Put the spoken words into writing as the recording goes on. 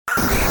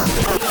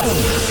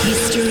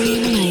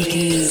History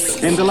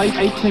Makers. In the late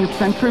 18th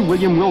century,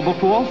 William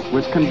Wilberforce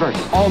was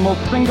converted.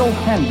 Almost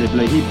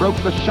single-handedly, he broke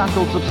the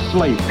shackles of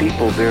slavery.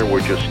 People there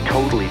were just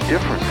totally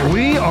different.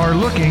 We are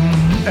looking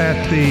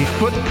at the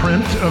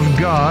footprint of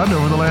God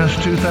over the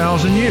last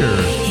 2,000 years.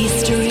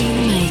 History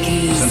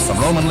Makers. Since the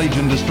Roman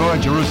legion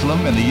destroyed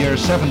Jerusalem in the year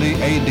 70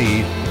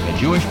 A.D., the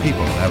Jewish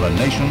people have a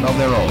nation of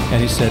their own.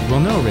 And he said, well,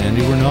 no,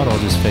 Randy, we're not all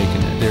just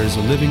faking it. There's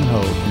a living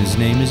hope, and his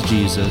name is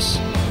Jesus.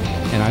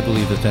 And I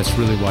believe that that's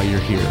really why you're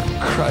here.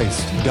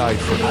 Christ died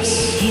for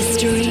us.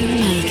 History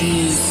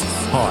Makers.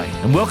 Hi,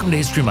 and welcome to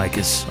History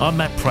Makers. I'm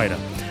Matt Prater.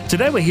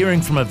 Today we're hearing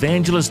from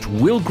evangelist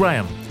Will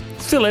Graham.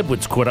 Phil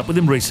Edwards caught up with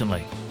him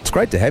recently. It's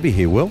great to have you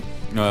here, Will.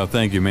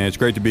 Thank you, man. It's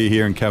great to be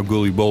here in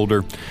Kalgoorlie,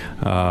 Boulder.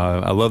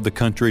 I love the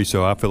country,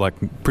 so I feel like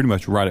pretty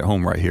much right at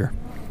home right here.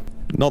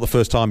 Not the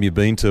first time you've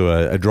been to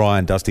a dry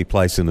and dusty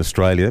place in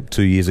Australia.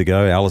 2 years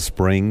ago, Alice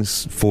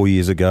Springs. 4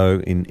 years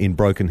ago in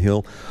Broken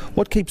Hill.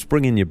 What keeps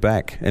bringing you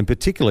back, and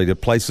particularly to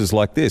places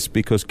like this?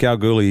 Because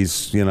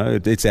Kalgoorlie's,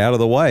 it's out of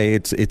the way.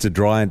 It's a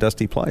dry and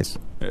dusty place.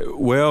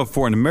 Well,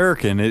 for an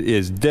American, it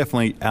is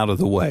definitely out of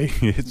the way.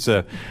 It's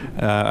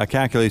I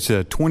calculate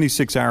it's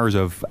 26 hours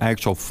of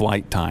actual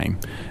flight time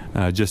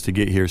just to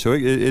get here. So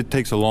it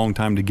takes a long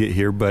time to get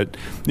here. But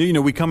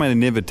we come at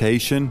an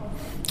invitation.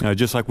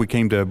 Just like we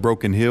came to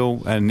Broken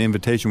Hill at an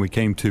invitation, we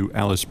came to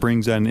Alice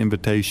Springs at an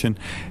invitation.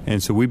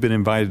 And so we've been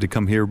invited to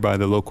come here by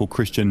the local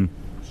Christian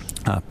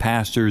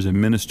pastors and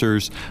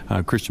ministers,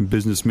 Christian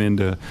businessmen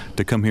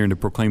to come here and to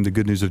proclaim the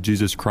good news of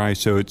Jesus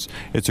Christ. So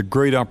it's a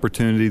great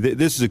opportunity.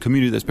 This is a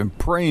community that's been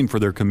praying for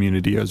their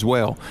community as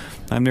well.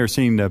 I've never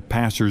seen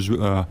pastors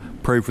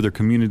pray for their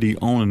community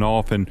on and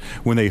off. And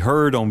when they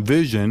heard on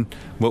Vision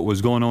what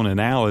was going on in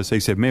Alice, they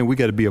said, "Man, we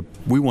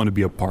want to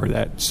be a part of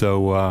that."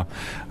 So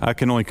I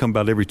can only come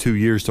about every 2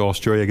 years to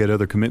Australia. I got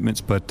other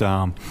commitments, but.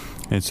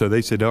 And so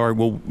they said, all right,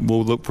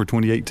 we'll look for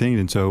 2018.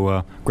 And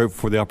so grateful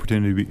for the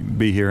opportunity to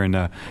be here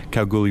in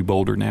Kalgoorlie,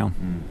 Boulder now.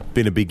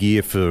 Been a big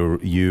year for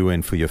you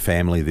and for your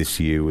family this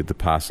year with the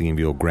passing of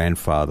your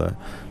grandfather,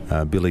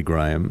 Billy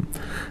Graham.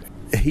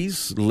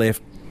 He's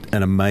left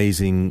an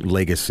amazing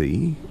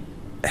legacy.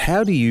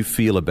 How do you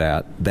feel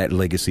about that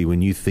legacy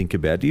when you think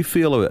about it? Do you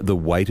feel the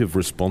weight of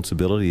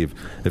responsibility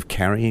of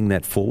carrying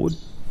that forward?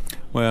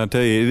 Well, I'll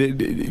tell you,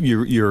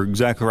 you're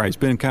exactly right. It's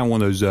been kind of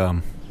one of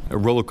those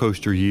roller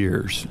coaster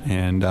years,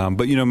 and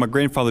but my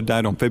grandfather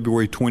died on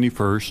February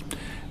 21st.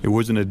 It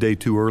wasn't a day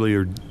too early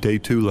or day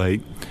too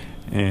late,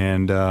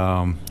 and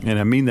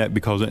I mean that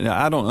because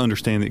I don't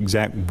understand the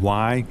exact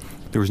why.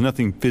 There was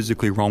nothing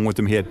physically wrong with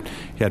him. He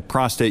had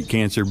prostate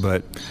cancer,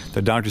 but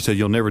the doctor said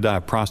you'll never die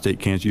of prostate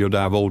cancer. You'll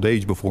die of old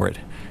age before it.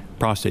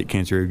 Prostate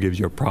cancer gives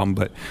you a problem,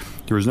 but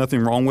there was nothing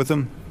wrong with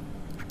him.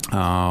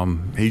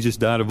 He just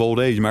died of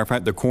old age. As a matter of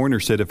fact, the coroner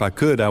said if I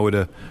could,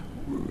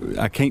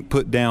 I can't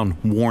put down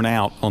worn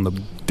out on the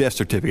death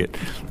certificate.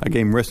 I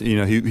gave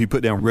him, he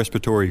put down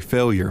respiratory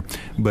failure,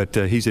 but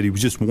he said he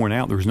was just worn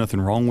out. There was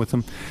nothing wrong with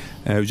him.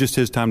 It was just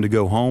his time to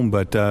go home.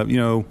 But,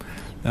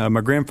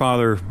 my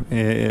grandfather,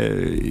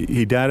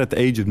 he died at the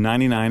age of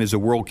 99 as the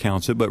world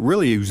counts it, but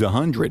really he was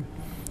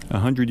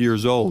 100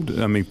 years old.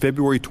 I mean,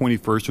 February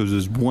 21st was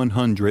his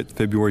 100th,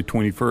 February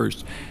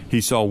 21st.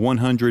 He saw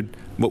 100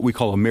 what we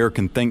call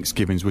American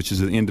Thanksgivings, which is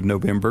the end of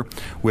November.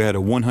 We had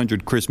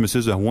 100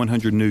 Christmases,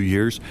 100 New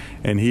Year's,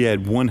 and he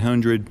had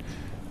 100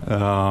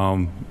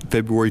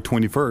 February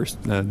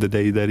 21st, the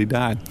day that he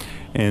died.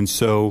 And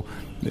so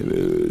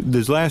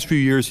these last few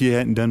years he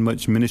hadn't done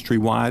much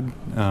ministry-wide.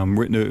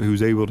 He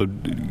was able to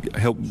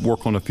help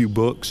work on a few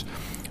books.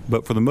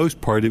 But for the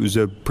most part, it was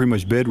pretty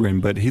much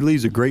bedridden. But he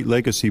leaves a great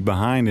legacy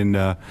behind, and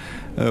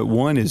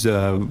one is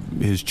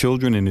his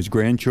children and his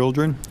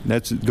grandchildren.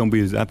 That's going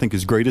to be, I think,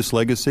 his greatest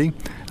legacy.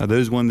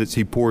 Those one that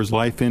he pours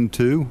life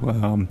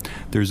into.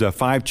 There's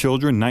 5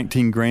 children,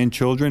 19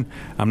 grandchildren.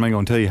 I'm not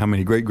going to tell you how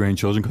many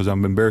great-grandchildren because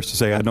I'm embarrassed to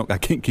say I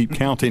can't keep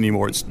count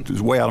anymore. It's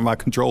way out of my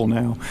control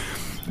now.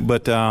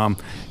 But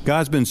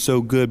God's been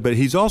so good. But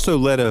he's also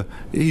led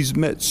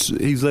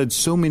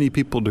so many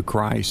people to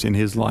Christ in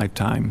his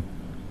lifetime.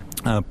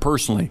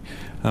 Personally,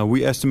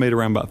 we estimate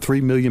around about 3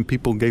 million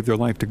people gave their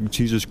life to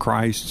Jesus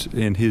Christ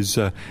in his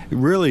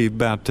really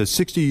about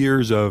 60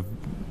 years of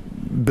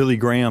Billy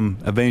Graham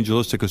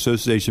Evangelistic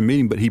Association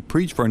meeting, but he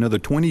preached for another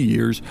 20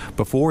 years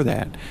before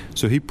that.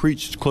 So he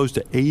preached close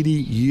to 80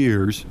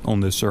 years on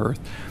this earth.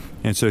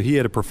 And so he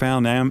had a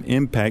profound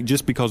impact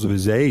just because of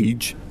his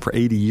age for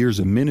 80 years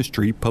of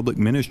ministry, public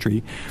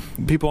ministry.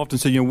 People often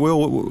say,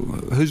 Will,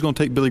 who's going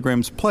to take Billy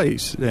Graham's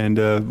place? And,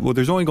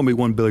 there's only going to be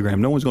one Billy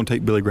Graham. No one's going to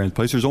take Billy Graham's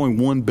place. There's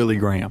only one Billy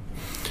Graham.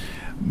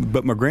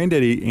 But my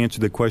granddaddy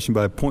answered the question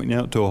by pointing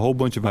out to a whole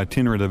bunch of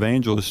itinerant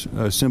evangelists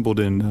assembled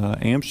in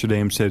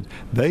Amsterdam, said,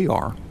 they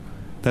are.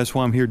 That's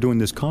why I'm here doing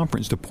this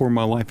conference, to pour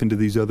my life into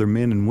these other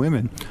men and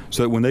women,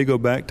 so that when they go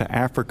back to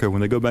Africa, when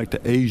they go back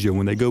to Asia,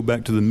 when they go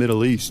back to the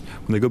Middle East,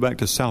 when they go back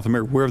to South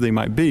America, wherever they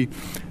might be,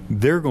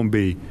 they're going to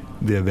be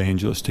the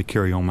evangelists to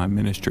carry on my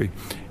ministry.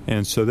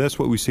 And so that's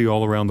what we see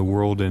all around the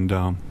world, and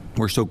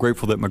we're so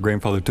grateful that my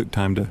grandfather took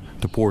time to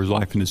pour his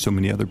life into so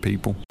many other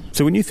people.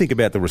 So when you think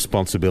about the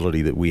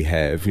responsibility that we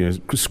have,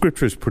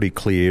 Scripture is pretty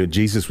clear.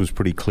 Jesus was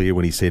pretty clear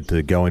when he said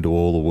to go into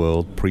all the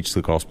world, preach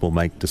the gospel,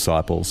 make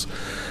disciples.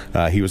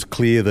 He was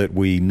clear that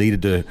we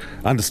needed to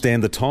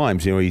understand the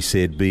times. He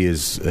said, be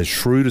as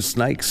shrewd as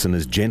snakes and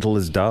as gentle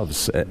as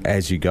doves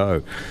as you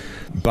go,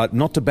 but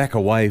not to back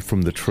away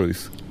from the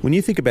truth. When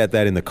you think about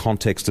that in the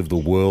context of the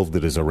world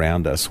that is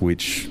around us,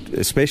 which,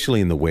 especially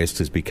in the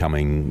West, is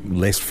becoming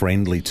less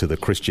friendly to the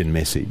Christian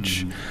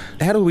message,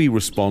 how do we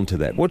respond to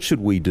that? What should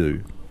we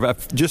do?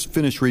 I've just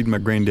finished reading my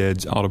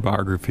granddad's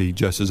autobiography,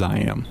 Just As I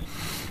Am.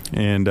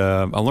 And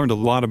I learned a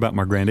lot about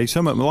my granddad.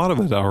 A lot of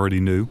it I already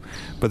knew,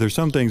 but there's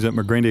some things that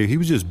my granddad, he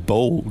was just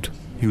bold.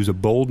 He was a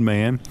bold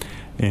man,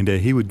 and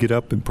he would get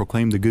up and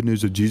proclaim the good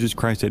news of Jesus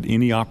Christ at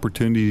any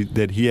opportunity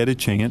that he had a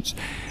chance.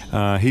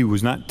 He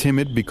was not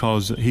timid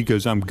because he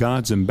goes, I'm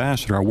God's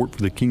ambassador. I work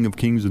for the King of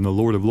Kings and the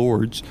Lord of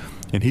Lords,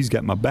 and he's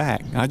got my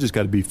back. I just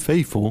got to be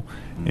faithful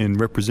in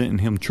representing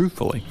him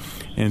truthfully.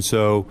 And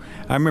so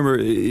I remember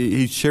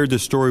he shared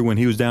this story when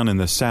he was down in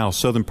the South,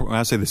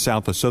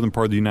 the southern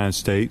part of the United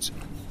States.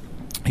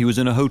 He was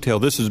in a hotel.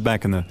 This is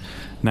back in the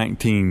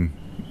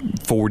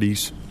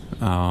 1940s.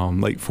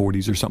 Late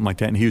 40s or something like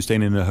that, and he was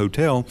staying in a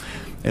hotel,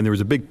 and there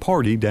was a big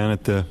party down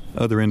at the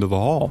other end of the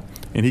hall,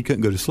 and he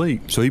couldn't go to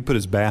sleep. So he put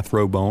his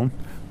bathrobe on.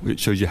 It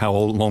shows you how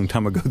long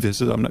time ago this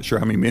is. I'm not sure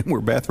how many men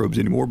wear bathrobes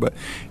anymore, but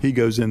he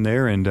goes in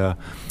there and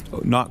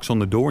knocks on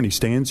the door, and he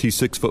stands. He's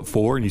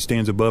 6'4", and he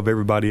stands above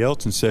everybody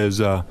else and says,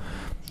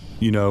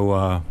 he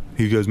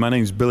goes, my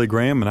name's Billy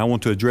Graham, and I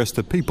want to address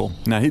the people.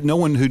 Now, no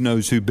one who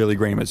knows who Billy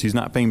Graham is. He's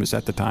not famous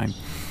at the time.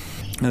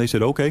 And they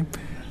said, okay.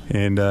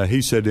 And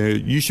he said,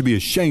 you should be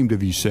ashamed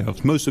of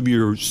yourselves. Most of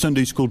your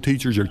Sunday school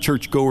teachers are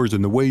churchgoers,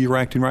 and the way you're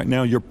acting right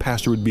now, your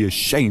pastor would be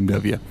ashamed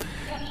of you.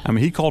 I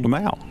mean, he called them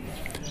out.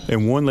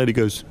 And one lady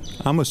goes,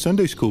 I'm a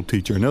Sunday school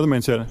teacher. Another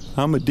man said,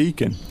 I'm a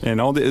deacon. And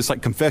it's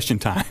like confession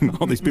time.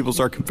 All these people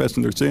start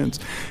confessing their sins.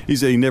 He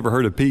said he never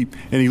heard a peep.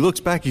 And he looks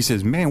back, he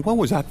says, man, what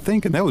was I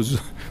thinking?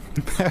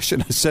 I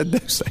shouldn't have said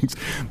those things.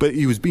 But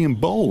he was being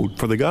bold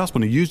for the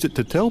gospel, and he used it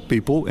to tell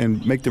people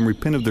and make them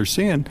repent of their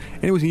sin.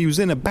 And he was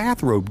in a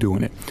bathrobe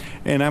doing it.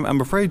 And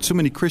I'm afraid so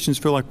many Christians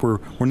feel like we're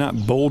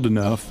not bold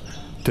enough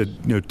to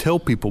tell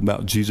people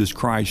about Jesus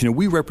Christ.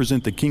 We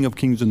represent the King of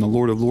Kings and the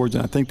Lord of Lords,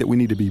 and I think that we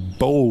need to be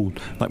bold,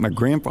 like my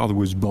grandfather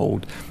was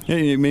bold.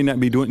 You may not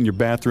be doing it in your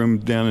bathroom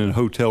down in a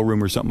hotel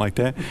room or something like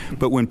that,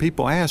 but when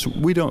people ask,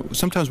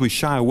 sometimes we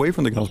shy away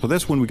from the gospel.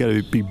 That's when we got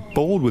to be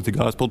bold with the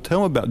gospel,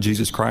 tell them about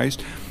Jesus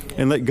Christ,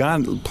 and let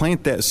God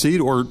plant that seed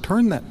or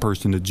turn that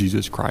person to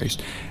Jesus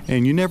Christ.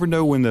 And you never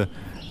know when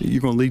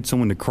you're going to lead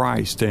someone to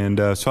Christ. And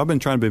so I've been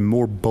trying to be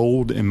more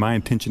bold in my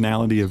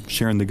intentionality of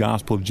sharing the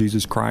gospel of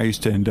Jesus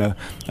Christ. And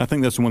I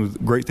think that's one of the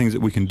great things that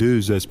we can do,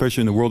 is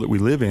especially in the world that we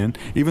live in,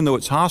 even though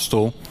it's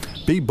hostile,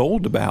 be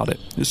bold about it.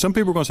 Some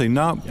people are going to say,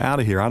 no, out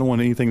of here. I don't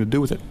want anything to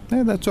do with it.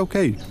 That's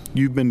okay.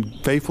 You've been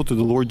faithful to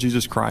the Lord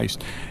Jesus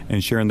Christ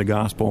and sharing the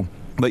gospel.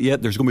 But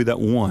yet there's going to be that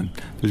one.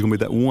 There's going to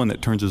be that one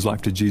that turns his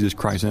life to Jesus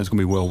Christ, and that's going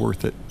to be well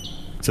worth it.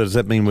 So does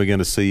that mean we're going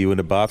to see you in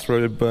a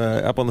bathrobe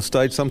up on the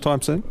stage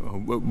sometime soon?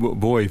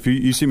 Boy, if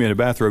you see me in a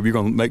bathrobe, you're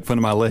going to make fun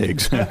of my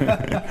legs.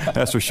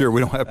 That's for sure.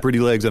 We don't have pretty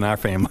legs in our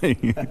family.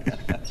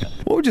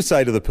 What would you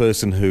say to the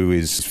person who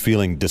is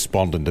feeling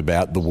despondent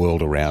about the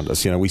world around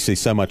us? We see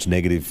so much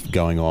negative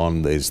going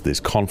on. There's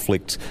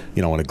conflict,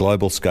 on a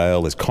global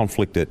scale. There's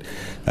conflict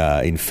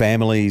in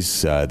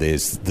families. The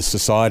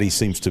society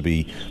seems to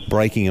be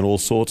breaking in all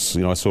sorts.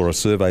 I saw a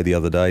survey the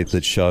other day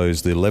that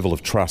shows the level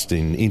of trust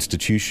in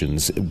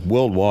institutions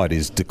worldwide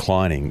is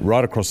declining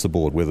right across the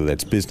board, whether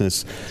that's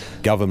business,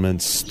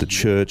 governments, the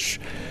church.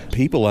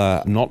 People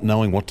are not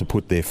knowing what to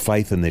put their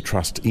faith and their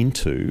trust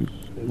into.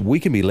 We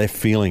can be left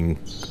feeling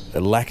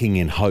lacking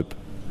in hope,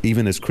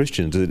 even as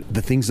Christians.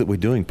 The things that we're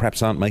doing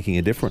perhaps aren't making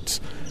a difference.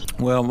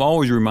 Well, I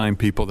always remind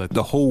people that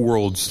the whole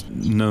world's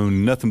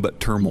known nothing but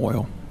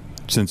turmoil.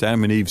 Since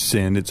Adam and Eve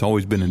sinned, it's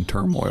always been in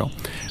turmoil.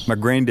 My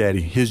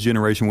granddaddy, his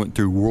generation went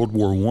through World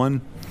War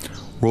I,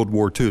 World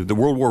War II. The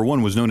World War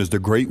I was known as the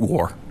Great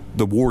War,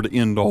 the war to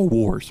end all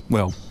wars.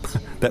 Well,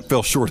 that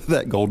fell short of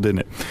that goal, didn't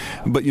it?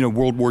 But,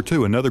 World War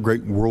II, another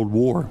great world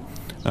war.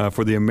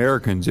 For the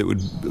Americans, it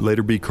would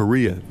later be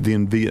Korea,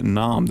 then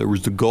Vietnam. There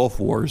was the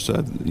Gulf Wars,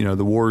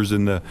 the wars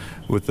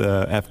with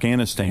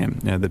Afghanistan,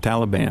 the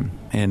Taliban,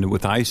 and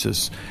with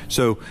ISIS.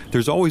 So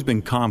there's always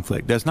been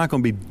conflict. That's not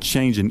going to be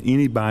changing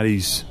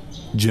anybody's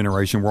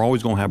generation. We're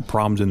always going to have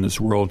problems in this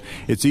world.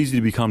 It's easy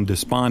to become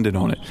despondent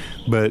on it,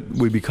 but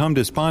we become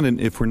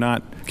despondent if we're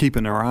not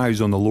keeping our eyes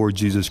on the Lord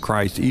Jesus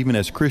Christ. Even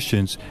as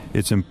Christians,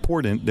 it's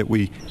important that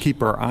we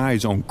keep our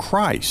eyes on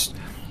Christ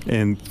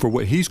and for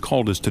what He's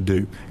called us to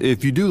do.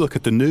 If you do look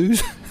at the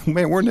news,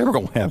 man, we're never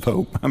going to have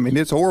hope. I mean,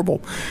 it's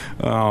horrible.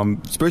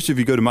 Especially if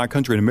you go to my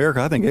country in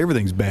America, I think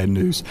everything's bad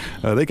news.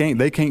 They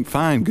can't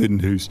find good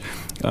news.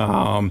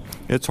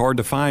 It's hard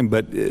to find,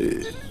 but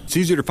it's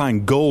easier to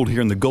find gold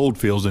here in the gold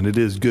fields than it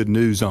is good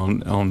news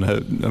on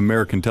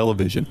American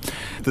television.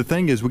 The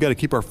thing is, we got to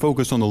keep our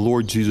focus on the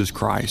Lord Jesus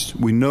Christ.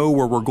 We know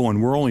where we're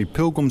going. We're only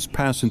pilgrims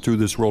passing through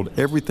this world.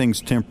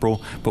 Everything's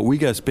temporal, but we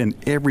got to spend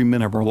every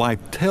minute of our life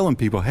telling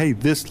people, hey,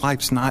 this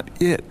life's not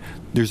it.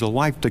 There's a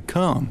life to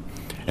come.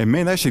 And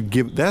man,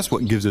 that's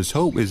what gives us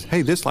hope is,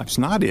 hey, this life's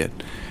not it.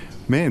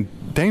 Man,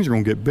 things are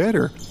going to get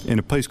better in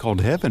a place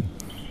called heaven.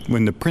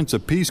 When the Prince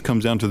of Peace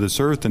comes down to this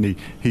earth and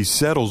he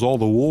settles all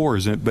the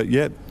wars, but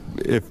yet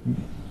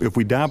if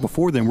we die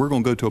before then, we're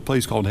going to go to a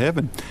place called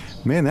heaven.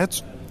 Man,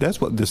 that's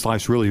what this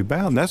life's really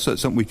about. And that's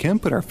something we can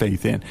put our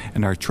faith in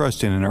and our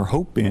trust in and our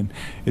hope in,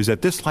 is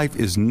that this life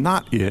is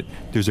not it.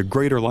 There's a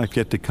greater life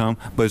yet to come,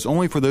 but it's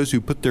only for those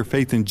who put their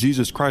faith in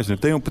Jesus Christ. And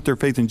if they don't put their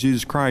faith in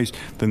Jesus Christ,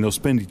 then they'll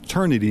spend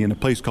eternity in a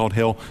place called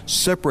hell,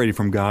 separated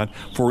from God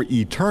for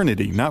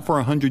eternity, not for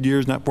 100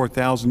 years, not for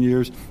 1,000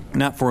 years,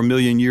 not for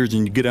 1,000,000 years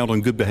and you get out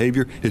on good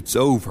behavior. It's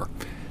over.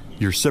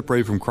 You're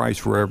separated from Christ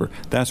forever.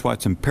 That's why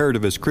it's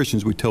imperative as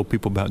Christians we tell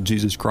people about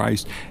Jesus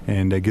Christ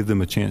and give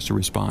them a chance to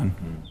respond.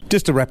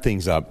 Just to wrap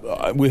things up,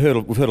 we've heard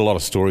a lot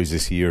of stories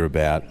this year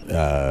about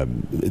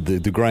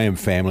the Graham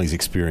family's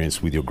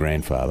experience with your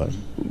grandfather.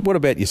 What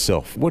about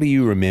yourself? What do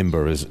you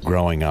remember as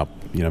growing up?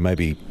 You know,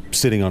 maybe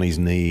sitting on his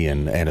knee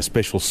and a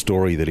special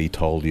story that he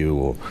told you,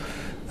 or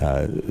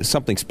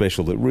something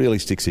special that really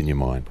sticks in your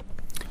mind.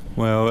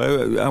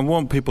 Well, I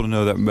want people to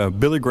know that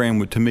Billy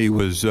Graham, to me,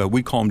 was,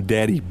 we call him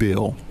Daddy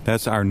Bill.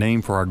 That's our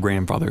name for our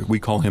grandfather. We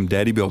call him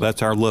Daddy Bill.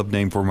 That's our love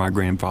name for my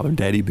grandfather,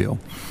 Daddy Bill.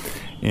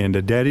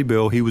 And Daddy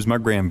Bill, he was my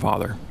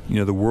grandfather. You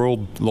know, the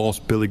world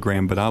lost Billy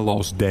Graham, but I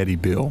lost Daddy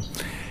Bill.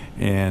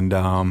 And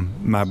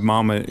my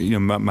mama, you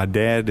know, my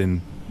dad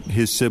and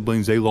his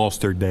siblings, they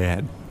lost their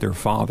dad, their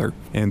father.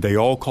 And they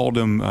all called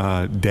him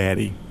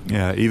Daddy.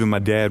 Even my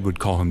dad would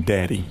call him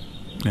Daddy.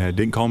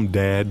 Didn't call him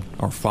Dad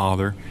or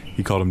Father.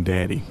 He called him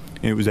Daddy.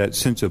 And it was that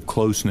sense of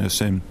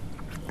closeness. And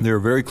they're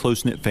a very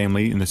close-knit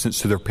family in the sense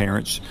to their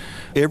parents.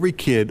 Every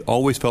kid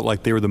always felt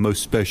like they were the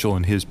most special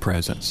in his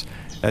presence.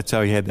 That's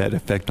how he had that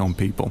effect on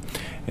people.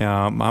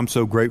 I'm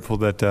so grateful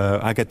that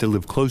I got to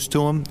live close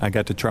to him. I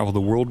got to travel the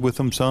world with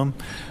him some.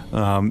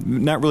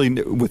 Not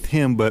really with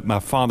him, but my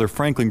father,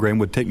 Franklin Graham,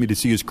 would take me to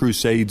see his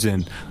crusades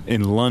in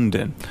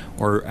London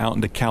or out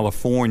into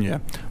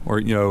California or,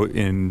 you know,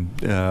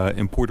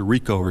 in Puerto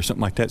Rico or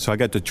something like that. So I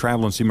got to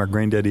travel and see my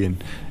granddaddy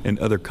in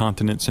other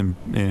continents and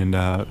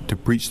to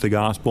preach the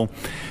gospel.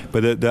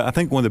 But I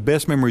think one of the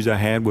best memories I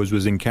had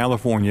was in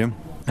California.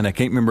 And I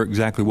can't remember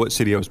exactly what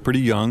city. I was pretty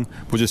young.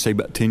 We'll just say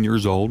about 10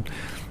 years old.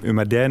 And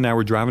my dad and I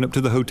were driving up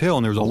to the hotel,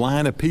 and there was a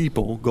line of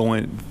people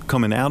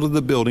coming out of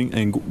the building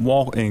and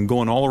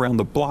going all around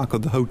the block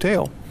of the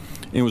hotel.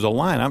 And it was a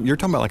line. You're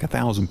talking about like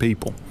 1,000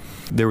 people.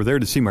 They were there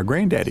to see my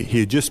granddaddy.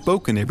 He had just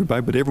spoken to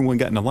everybody, but everyone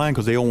got in the line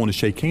because they all wanted to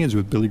shake hands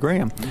with Billy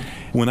Graham.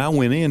 When I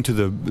went into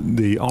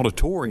the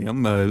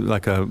auditorium, it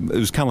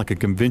was kind of like a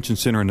convention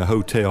center in the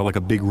hotel, like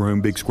a big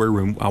room, big square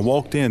room. I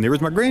walked in. There was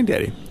my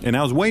granddaddy, and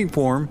I was waiting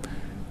for him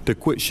to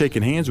quit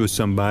shaking hands with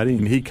somebody,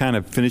 and he kind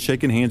of finished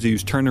shaking hands. He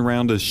was turning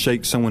around to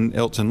shake someone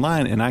else in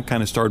line, and I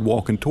kind of started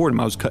walking toward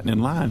him. I was cutting in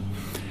line,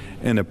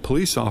 and a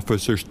police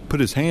officer put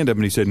his hand up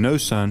and he said, "No,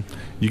 son,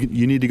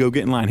 you need to go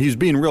get in line." He was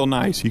being real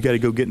nice. You got to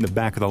go get in the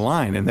back of the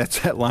line, and that's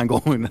that line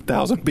going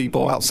 1,000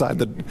 people outside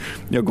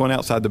going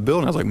outside the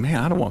building. I was like,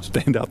 man, I don't want to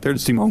stand out there to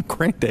see my own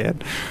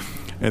granddad.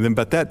 And then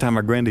by that time,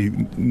 my granddaddy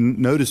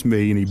noticed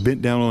me, and he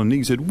bent down on a knee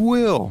and said,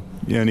 "Will,"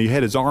 and he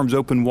had his arms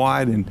open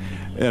wide, and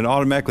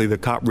automatically the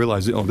cop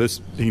realized,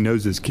 he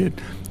knows this kid.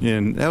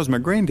 And that was my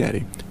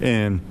granddaddy.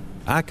 And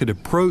I could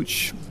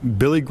approach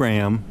Billy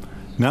Graham,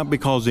 not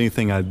because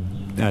anything I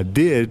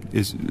did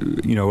is,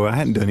 I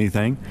hadn't done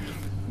anything,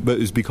 but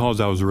it's because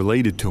I was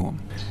related to him.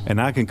 And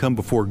I can come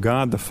before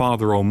God the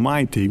Father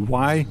Almighty.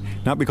 Why?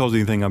 Not because of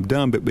anything I've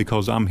done, but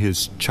because I'm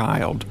his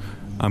child.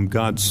 I'm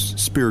God's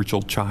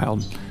spiritual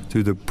child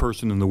through the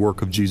person and the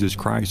work of Jesus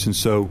Christ. And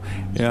so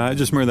I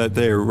just remember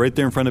that right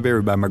there in front of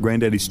everybody. My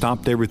granddaddy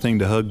stopped everything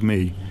to hug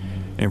me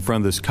in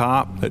front of this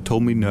cop that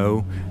told me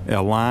no,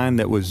 a line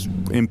that was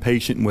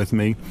impatient with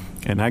me,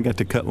 and I got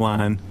to cut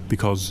line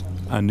because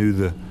I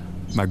knew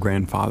my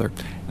grandfather.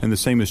 And the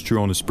same is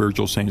true on the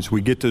spiritual saints. We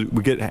get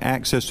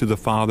access to the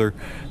Father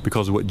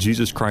because of what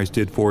Jesus Christ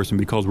did for us, and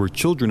because we're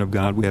children of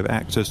God, we have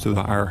access to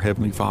our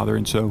Heavenly Father.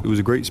 And so it was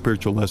a great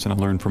spiritual lesson I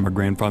learned from my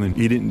grandfather. And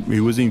he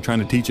wasn't even trying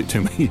to teach it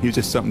to me. It was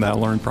just something that I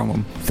learned from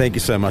him. Thank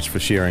you so much for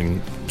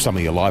sharing some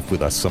of your life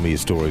with us, some of your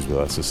stories with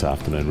us this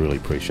afternoon. Really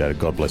appreciate it.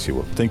 God bless you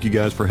all. Thank you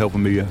guys for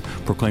helping me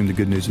proclaim the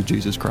good news of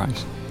Jesus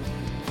Christ.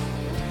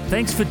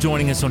 Thanks for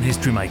joining us on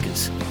History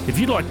Makers. If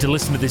you'd like to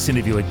listen to this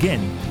interview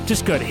again,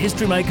 just go to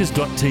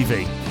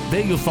historymakers.tv. There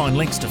you'll find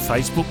links to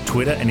Facebook,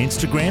 Twitter and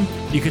Instagram.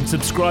 You can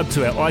subscribe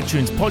to our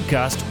iTunes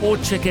podcast or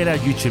check out our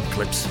YouTube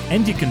clips.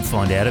 And you can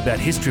find out about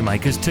History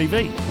Makers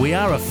TV. We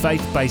are a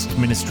faith-based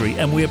ministry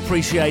and we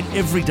appreciate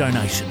every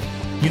donation.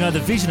 You know,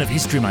 the vision of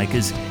History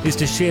Makers is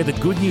to share the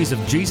good news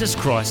of Jesus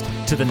Christ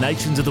to the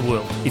nations of the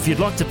world. If you'd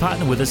like to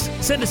partner with us,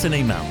 send us an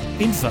email,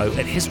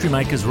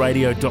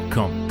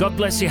 info@historymakersradio.com. God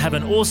bless you. Have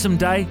an awesome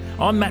day.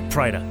 I'm Matt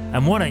Prater,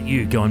 and why don't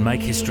you go and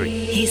make history?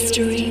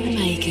 History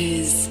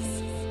Makers.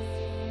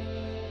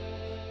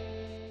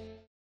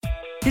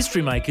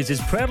 History Makers is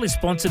proudly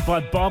sponsored by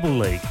Bible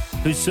League,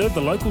 who serve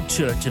the local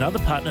church and other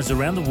partners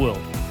around the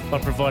world by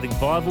providing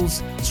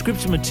Bibles,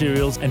 scripture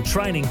materials and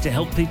training to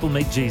help people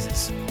meet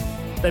Jesus.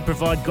 They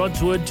provide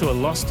God's Word to a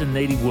lost and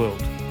needy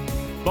world.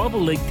 Bible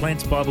League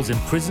plants Bibles in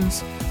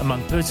prisons,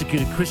 among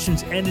persecuted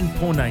Christians and in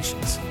poor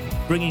nations,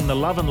 bringing the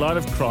love and light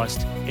of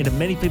Christ into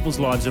many people's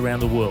lives around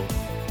the world.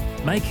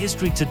 Make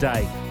history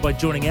today by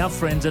joining our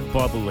friends at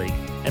Bible League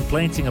and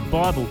planting a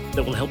Bible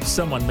that will help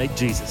someone meet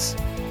Jesus.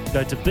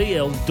 Go to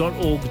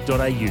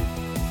bl.org.au.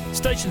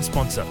 Station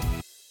sponsor,